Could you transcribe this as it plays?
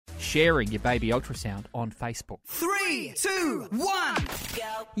sharing your baby ultrasound on Facebook. 3, 2, 1.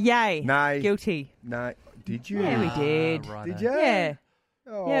 Go. Yay. Nay. Guilty. No. Did you? Yeah, we did. Right. Did you? Yeah.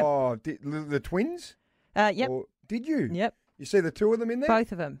 Oh, the twins? Yep. Or, did you? Yep. You see the two of them in there?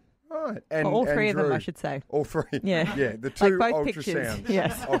 Both of them. Right. And, All three and of them, Drew. I should say. All three. Yeah. Yeah, the two Like both pictures. ultrasounds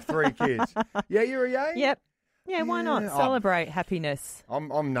Yes. of 3 kids. Yeah, you're a yay? Yep. Yeah, why not? Yeah. Celebrate happiness.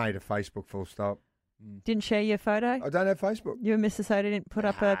 I'm nay to Facebook, full stop. Didn't share your photo? I don't have Facebook. You and Mr. Soda didn't put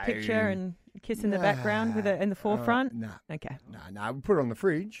up a picture and kiss in the background with it in the forefront? No. Okay. No. We put it on the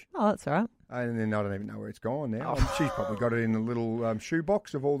fridge. Oh, that's all right. And then I don't even know where it's gone now. She's probably got it in a little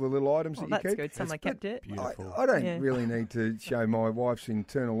shoebox of all the little items that you That's keep. good. Someone kept it. Beautiful. I don't really need to show my wife's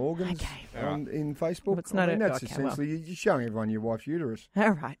internal organs Okay. in Facebook. Well, it's not that's okay, essentially you're showing everyone your wife's uterus.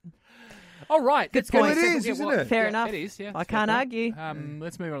 All right. All right. Good let's go point. to Well, the it is, second- isn't well, it? Fair yeah, enough. It is, yeah. I It's can't fair argue. point.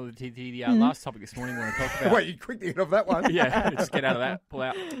 Let's move on to the last topic this morning. We want to talk about. Wait, you quick to get off that one. Yeah, just get out of that. Pull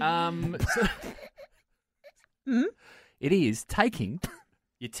out. It is taking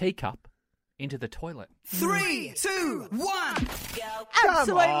your teacup into the toilet. 3, 2, 1. Go.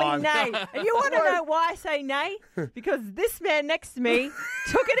 Absolutely on. nay. And you want to know why I say nay? Because this man next to me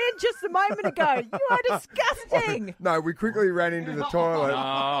took it in just a moment ago. You are disgusting. No, we quickly ran into the toilet.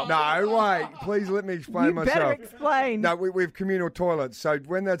 No, wait. Please let me explain You myself. better explain. No, we have communal toilets. So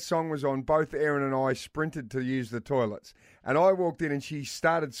when that song was on, both Erin and I sprinted to use the toilets. And I walked in and she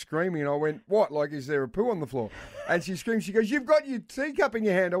started screaming. And I went, what? Like, is there a poo on the floor? And she screamed. She goes, you've got your teacup in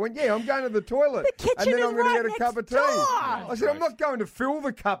your hand. I went, yeah, I'm going to the toilet. The kitchen and then is I'm going to right get a cup of next tea. door. I said, I'm not going to fill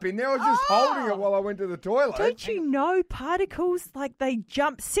the cup in there. I was just holding it while I went to the toilet. Don't you know particles, like they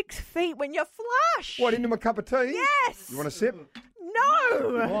jump 6 feet when you flush? What, into my cup of tea? Yes. You want a sip? No.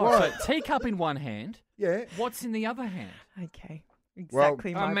 So teacup in one hand. Yeah. What's in the other hand? Okay.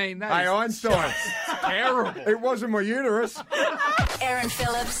 Exactly. I my mean, that Hey, is Einstein. terrible. It wasn't my uterus. Aaron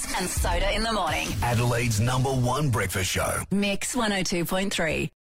Phillips and Soda in the morning. Adelaide's #1 breakfast show. Mix 102.3.